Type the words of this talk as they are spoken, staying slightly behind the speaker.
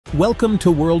Welcome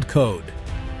to World Code.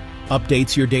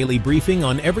 Updates your daily briefing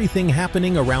on everything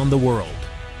happening around the world.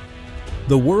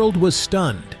 The world was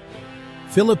stunned.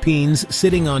 Philippines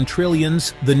sitting on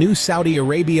trillions, the new Saudi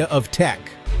Arabia of tech,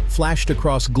 flashed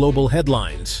across global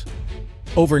headlines.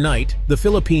 Overnight, the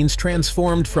Philippines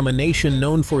transformed from a nation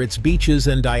known for its beaches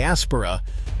and diaspora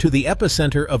to the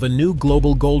epicenter of a new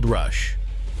global gold rush.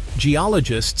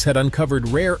 Geologists had uncovered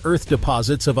rare earth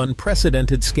deposits of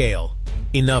unprecedented scale,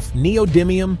 enough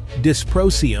neodymium,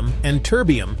 dysprosium, and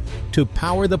terbium to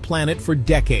power the planet for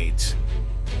decades.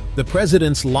 The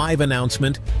president's live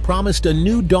announcement promised a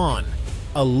new dawn,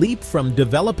 a leap from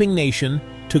developing nation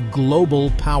to global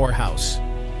powerhouse.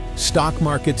 Stock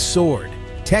markets soared,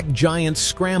 tech giants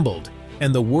scrambled,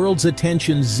 and the world's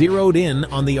attention zeroed in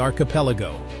on the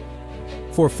archipelago.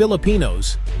 For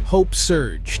Filipinos, hope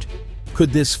surged.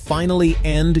 Could this finally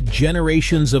end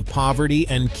generations of poverty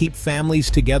and keep families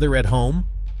together at home?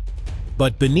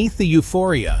 But beneath the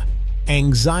euphoria,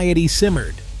 anxiety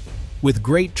simmered. With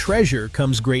great treasure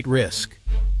comes great risk.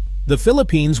 The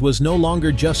Philippines was no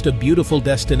longer just a beautiful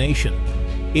destination.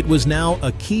 It was now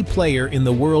a key player in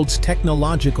the world's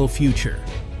technological future.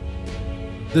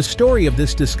 The story of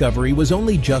this discovery was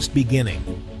only just beginning.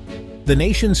 The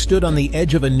nation stood on the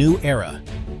edge of a new era,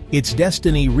 its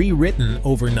destiny rewritten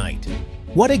overnight.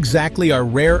 What exactly are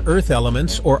rare earth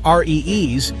elements, or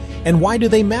REEs, and why do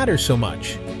they matter so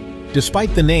much?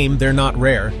 Despite the name, they're not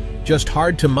rare, just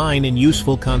hard to mine in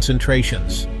useful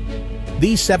concentrations.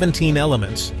 These 17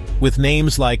 elements, with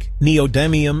names like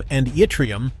neodymium and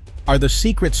yttrium, are the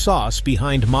secret sauce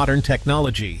behind modern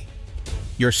technology.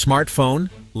 Your smartphone,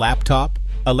 laptop,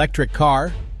 electric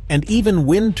car, and even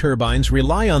wind turbines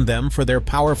rely on them for their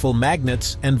powerful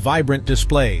magnets and vibrant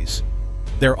displays.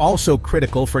 They're also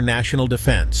critical for national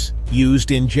defense,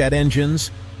 used in jet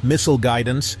engines, missile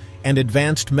guidance, and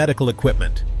advanced medical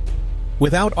equipment.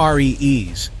 Without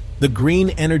REEs, the green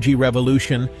energy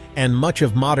revolution and much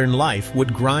of modern life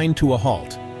would grind to a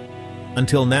halt.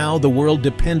 Until now, the world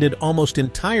depended almost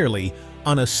entirely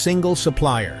on a single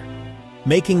supplier,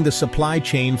 making the supply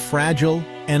chain fragile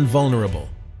and vulnerable.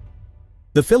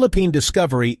 The Philippine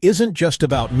Discovery isn't just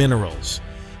about minerals.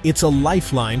 It's a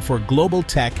lifeline for global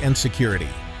tech and security.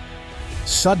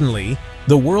 Suddenly,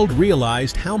 the world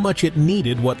realized how much it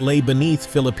needed what lay beneath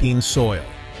Philippine soil.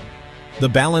 The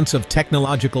balance of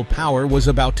technological power was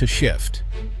about to shift.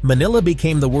 Manila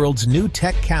became the world's new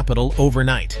tech capital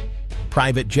overnight.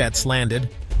 Private jets landed,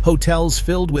 hotels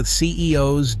filled with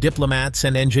CEOs, diplomats,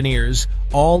 and engineers,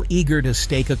 all eager to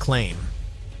stake a claim.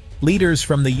 Leaders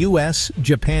from the US,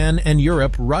 Japan, and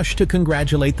Europe rushed to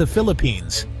congratulate the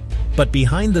Philippines. But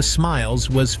behind the smiles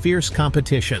was fierce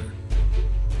competition.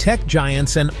 Tech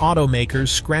giants and automakers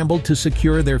scrambled to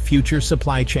secure their future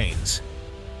supply chains.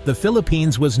 The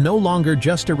Philippines was no longer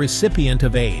just a recipient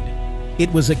of aid.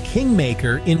 It was a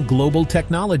kingmaker in global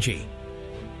technology.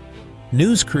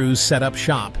 News crews set up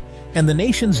shop, and the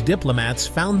nation's diplomats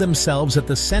found themselves at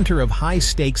the center of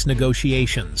high-stakes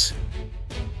negotiations.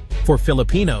 For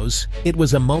Filipinos, it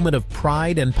was a moment of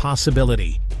pride and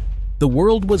possibility. The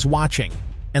world was watching,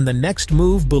 and the next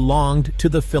move belonged to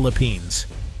the Philippines.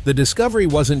 The discovery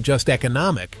wasn't just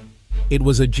economic, it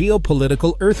was a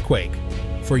geopolitical earthquake.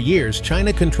 For years,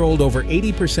 China controlled over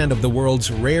 80% of the world's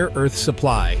rare earth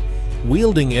supply,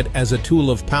 wielding it as a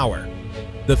tool of power.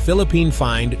 The Philippine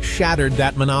find shattered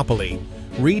that monopoly,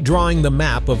 redrawing the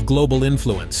map of global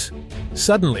influence.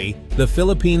 Suddenly, the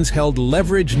Philippines held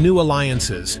leveraged new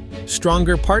alliances,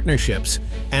 stronger partnerships,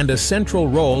 and a central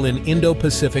role in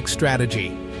Indo-Pacific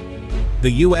strategy.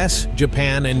 The US,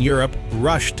 Japan, and Europe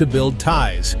rushed to build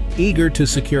ties, eager to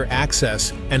secure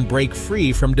access and break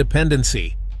free from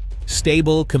dependency.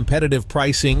 Stable, competitive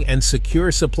pricing and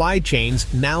secure supply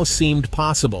chains now seemed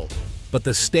possible, but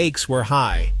the stakes were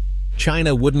high.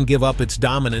 China wouldn't give up its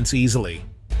dominance easily.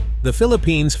 The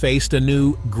Philippines faced a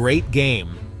new great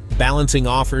game, balancing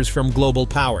offers from global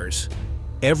powers.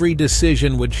 Every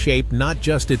decision would shape not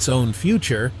just its own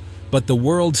future, but the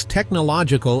world's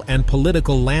technological and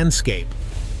political landscape.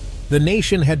 The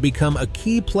nation had become a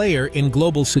key player in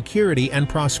global security and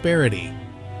prosperity.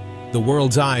 The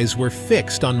world's eyes were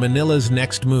fixed on Manila's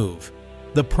next move.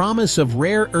 The promise of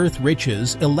rare earth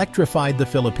riches electrified the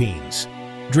Philippines.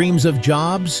 Dreams of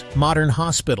jobs, modern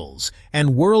hospitals,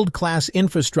 and world-class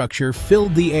infrastructure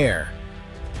filled the air.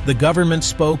 The government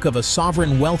spoke of a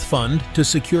sovereign wealth fund to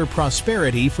secure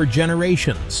prosperity for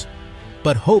generations.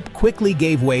 But hope quickly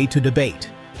gave way to debate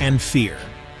and fear.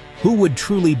 Who would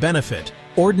truly benefit,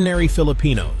 ordinary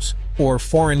Filipinos, or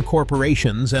foreign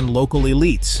corporations and local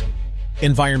elites?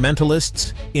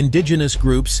 Environmentalists, indigenous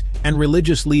groups, and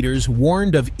religious leaders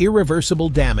warned of irreversible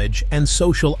damage and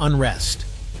social unrest.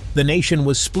 The nation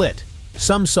was split.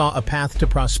 Some saw a path to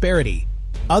prosperity,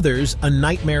 others a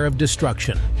nightmare of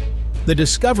destruction. The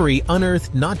discovery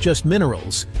unearthed not just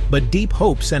minerals, but deep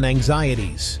hopes and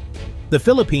anxieties. The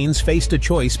Philippines faced a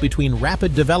choice between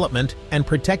rapid development and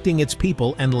protecting its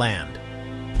people and land.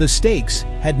 The stakes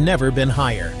had never been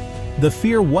higher. The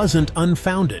fear wasn't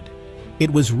unfounded.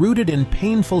 It was rooted in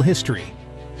painful history.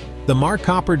 The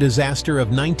Copper disaster of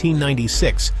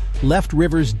 1996 left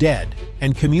rivers dead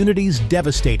and communities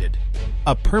devastated,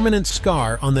 a permanent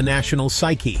scar on the national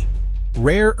psyche.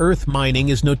 Rare earth mining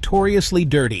is notoriously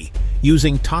dirty,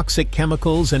 using toxic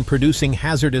chemicals and producing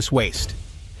hazardous waste.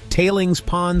 Tailings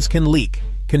ponds can leak,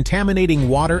 contaminating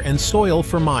water and soil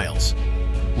for miles.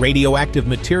 Radioactive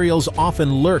materials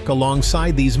often lurk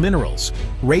alongside these minerals,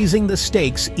 raising the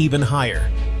stakes even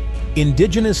higher.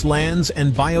 Indigenous lands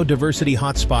and biodiversity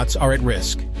hotspots are at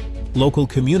risk. Local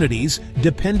communities,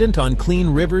 dependent on clean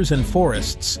rivers and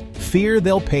forests, fear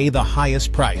they'll pay the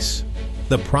highest price.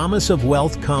 The promise of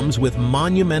wealth comes with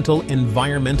monumental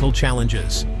environmental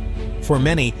challenges. For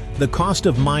many, the cost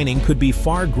of mining could be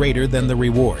far greater than the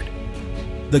reward.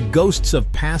 The ghosts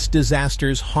of past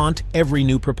disasters haunt every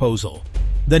new proposal.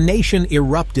 The nation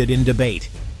erupted in debate.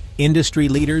 Industry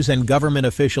leaders and government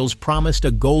officials promised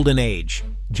a golden age,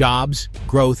 jobs,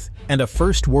 growth, and a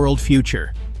first-world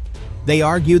future. They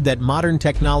argued that modern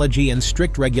technology and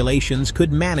strict regulations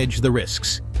could manage the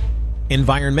risks.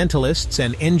 Environmentalists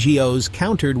and NGOs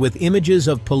countered with images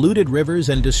of polluted rivers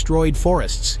and destroyed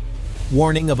forests,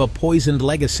 warning of a poisoned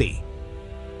legacy.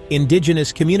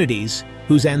 Indigenous communities,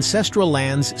 whose ancestral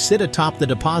lands sit atop the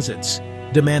deposits,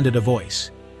 demanded a voice.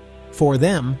 For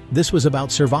them, this was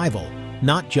about survival,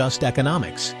 not just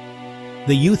economics.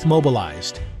 The youth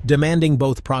mobilized, demanding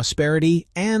both prosperity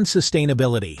and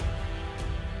sustainability.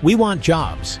 "We want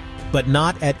jobs, but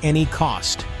not at any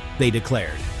cost," they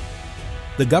declared.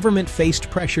 The government faced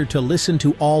pressure to listen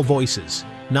to all voices,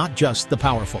 not just the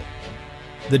powerful.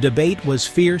 The debate was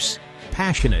fierce,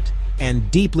 passionate,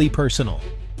 and deeply personal.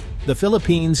 The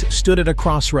Philippines stood at a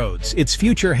crossroads, its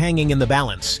future hanging in the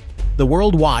balance. The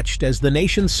world watched as the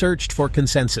nation searched for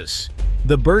consensus.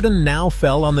 The burden now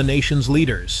fell on the nation's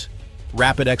leaders.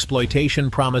 Rapid exploitation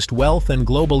promised wealth and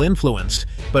global influence,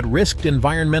 but risked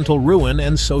environmental ruin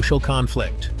and social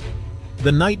conflict.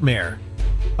 The nightmare: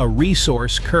 a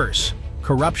resource curse,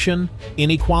 corruption,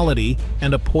 inequality,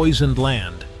 and a poisoned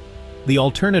land. The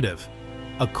alternative: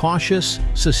 a cautious,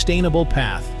 sustainable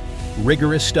path,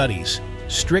 rigorous studies,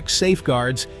 strict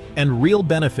safeguards, and real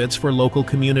benefits for local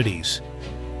communities.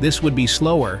 This would be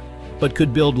slower, but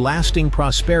could build lasting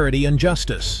prosperity and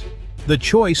justice. The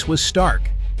choice was stark: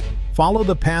 follow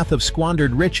the path of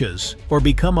squandered riches or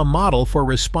become a model for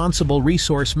responsible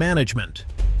resource management.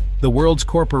 The world's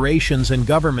corporations and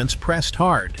governments pressed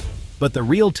hard, but the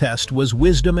real test was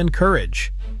wisdom and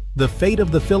courage. The fate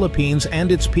of the Philippines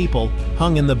and its people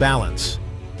hung in the balance.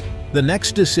 The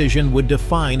next decision would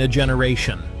define a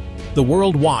generation. The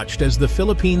world watched as the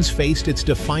Philippines faced its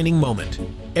defining moment.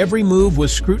 Every move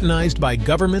was scrutinized by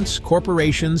governments,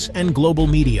 corporations, and global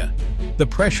media. The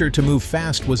pressure to move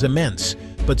fast was immense,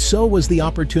 but so was the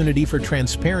opportunity for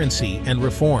transparency and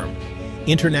reform.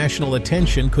 International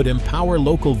attention could empower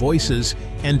local voices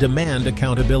and demand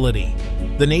accountability.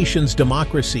 The nation's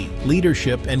democracy,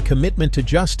 leadership, and commitment to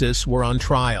justice were on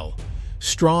trial.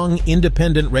 Strong,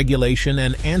 independent regulation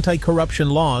and anti-corruption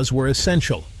laws were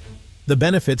essential. The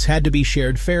benefits had to be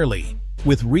shared fairly,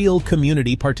 with real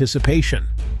community participation.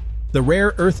 The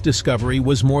rare earth discovery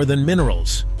was more than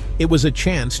minerals. It was a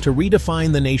chance to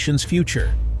redefine the nation's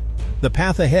future. The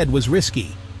path ahead was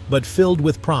risky, but filled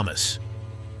with promise.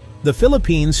 The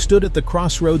Philippines stood at the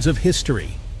crossroads of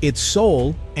history, its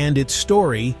soul and its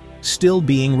story still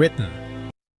being written.